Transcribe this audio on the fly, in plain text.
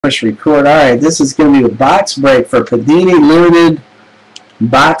Push record. Alright, this is going to be the box break for Panini Limited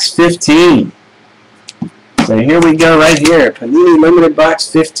Box 15. So here we go right here. Panini Limited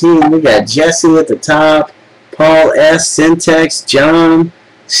Box 15. We got Jesse at the top, Paul S., Syntex, John,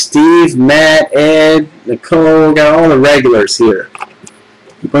 Steve, Matt, Ed, Nicole. We got all the regulars here.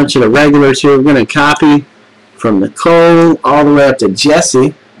 A bunch of the regulars here. We're going to copy from Nicole all the way up to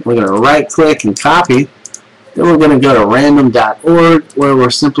Jesse. We're going to right click and copy. Then we're going to go to random.org where we're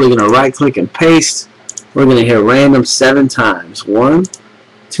simply going to right click and paste. We're going to hit random 7 times. 1,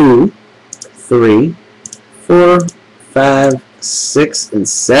 2, 3, 4, 5, 6, and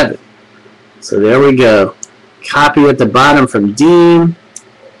 7. So there we go. Copy at the bottom from Dean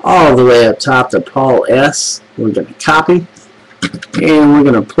all the way up top to Paul S. We're going to copy. And we're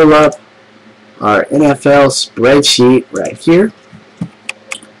going to pull up our NFL spreadsheet right here.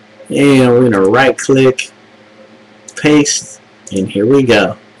 And we're going to right click, paste, and here we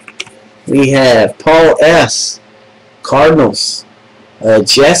go. We have Paul S., Cardinals,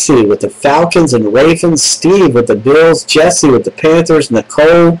 Jesse with the Falcons and Ravens, Steve with the Bills, Jesse with the Panthers,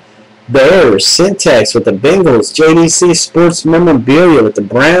 Nicole, Bears, Syntex with the Bengals, JDC Sports Memorabilia with the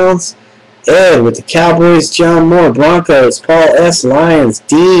Browns, Ed with the Cowboys, John Moore, Broncos, Paul S., Lions,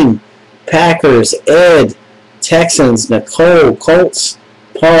 Dean, Packers, Ed, Texans, Nicole, Colts,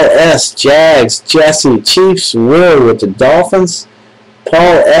 Paul S., Jags, Jesse, Chiefs, Will with the Dolphins,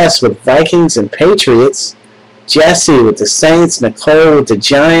 Paul S. with Vikings and Patriots, Jesse with the Saints, Nicole with the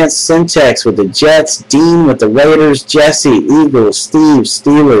Giants, Syntex with the Jets, Dean with the Raiders, Jesse, Eagles, Steve,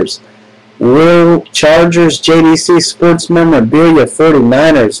 Steelers, Will, Chargers, JDC Sports Memorabilia,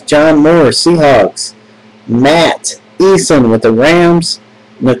 49ers, John Moore, Seahawks, Matt, Eason with the Rams,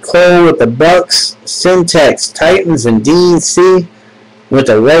 Nicole with the Bucks, Syntex, Titans, and Dean C. with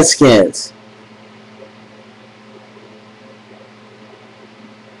the Redskins.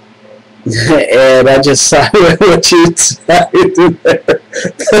 And I just saw what you typed in there.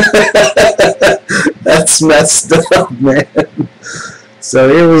 That's messed up, man.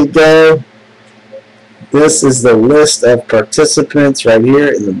 So here we go. This is the list of participants right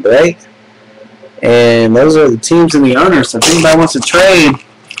here in the break. And those are the teams and the owners. So if anybody wants to trade,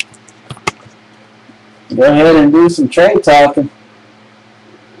 go ahead and do some trade talking.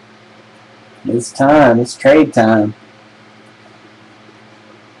 It's time. It's trade time.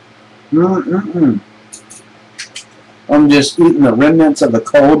 I'm just eating the remnants of a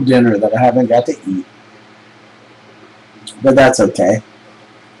cold dinner that I haven't got to eat. But that's okay.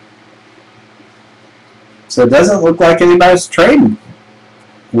 So it doesn't look like anybody's trading.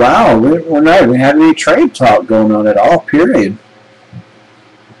 Wow, we're not even having any trade talk going on at all, period.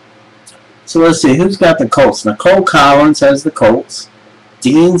 So let's see, who's got the Colts? Nicole Collins has the Colts.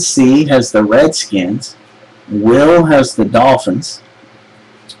 Dean C. has the Redskins. Will has the Dolphins.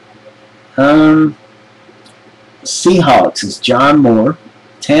 Seahawks is John Moore.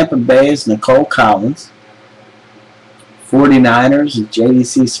 Tampa Bay is Nicole Collins. 49ers is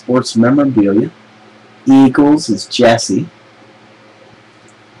JDC Sports Memorabilia. Eagles is Jesse.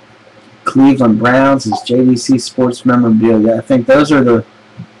 Cleveland Browns is JDC Sports Memorabilia. I think those are the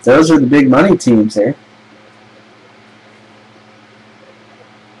big money teams there.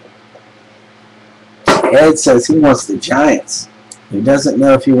 Ed says he wants the Giants. He doesn't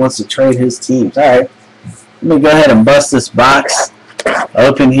know if he wants to trade his teams. Alright, let me go ahead and bust this box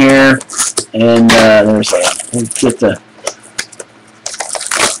open here. And let's get the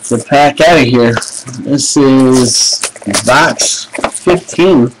pack out of here. This is box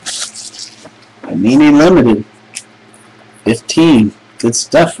 15. Panini Limited. 15. Good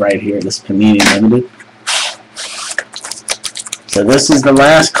stuff right here, this Panini Limited. So this is the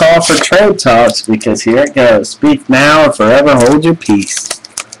last call for trade talks because here it goes. Speak now or forever hold your peace.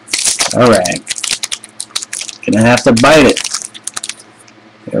 Alright. Gonna have to bite it.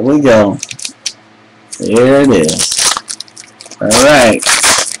 Here we go. There it is. Alright.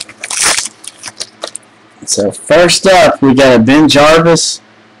 So first up we got a Ben Jarvis,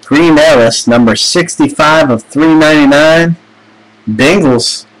 Green Ellis, number 65 of 399.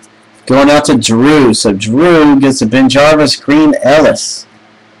 Bengals. Going out to Drew. So Drew gets a Ben Jarvis, Green Ellis.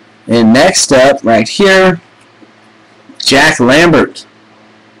 And next up, right here, Jack Lambert,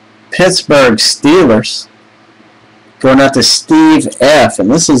 Pittsburgh Steelers. Going out to Steve F.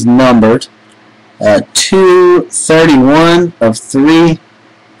 And this is numbered 231 of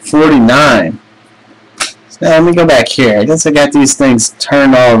 349. So now let me go back here. I guess I got these things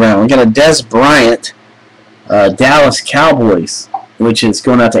turned all around. We got a Des Bryant, Dallas Cowboys, which is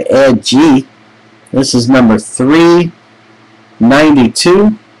going out to Ed G. This is number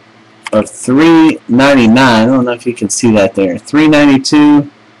 392 of 399. I don't know if you can see that there. 392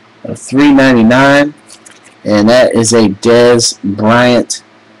 of $3.99. And that is a Dez Bryant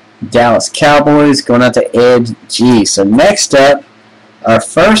Dallas Cowboys going out to Ed G. So next up, our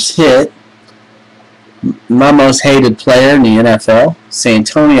first hit, my most hated player in the NFL,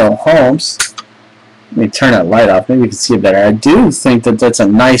 Santonio Holmes. Let me turn that light off. Maybe you can see it better. I do think that that's a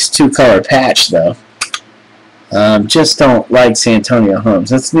nice two-color patch, though. Just don't like Santonio Holmes.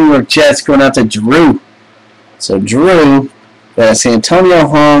 That's New York Jets going out to Drew. So Drew, Santonio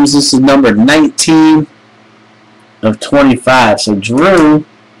Holmes. This is number 19 of 25. So Drew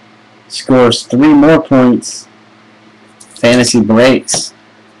scores 3 more points. Fantasy breaks.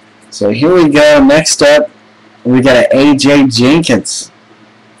 So here we go. Next up, we got an A.J. Jenkins.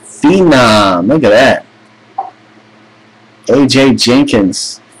 Phenom. Look at that. A.J.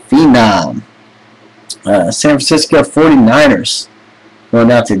 Jenkins. Phenom. San Francisco 49ers.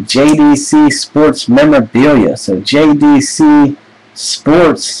 Going out to JDC Sports Memorabilia. So JDC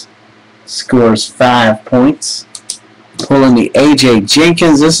Sports scores 5 points. Pulling the A.J.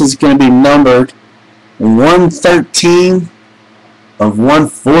 Jenkins. This is going to be numbered 113 of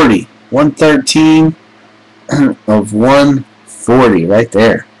 140. 113 of 140 right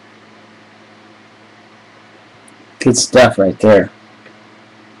there. Good stuff right there.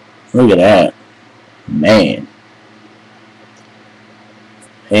 Look at that. Man.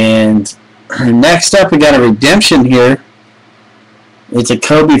 And next up we got a redemption here. It's a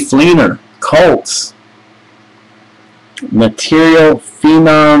Coby Fleener. Colts. Material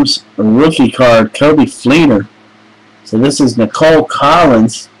Phenoms rookie card. Coby Fleener. So this is Nicole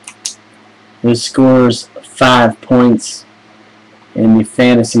Collins, who scores 5 points in the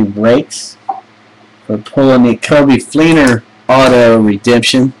fantasy breaks for pulling the Coby Fleener auto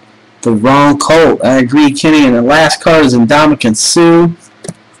redemption. The wrong Colt. I agree, Kenny. And the last card is Ndamukong Suh,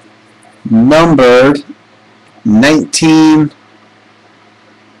 numbered 19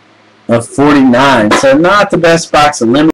 of 49. So not the best box of limited.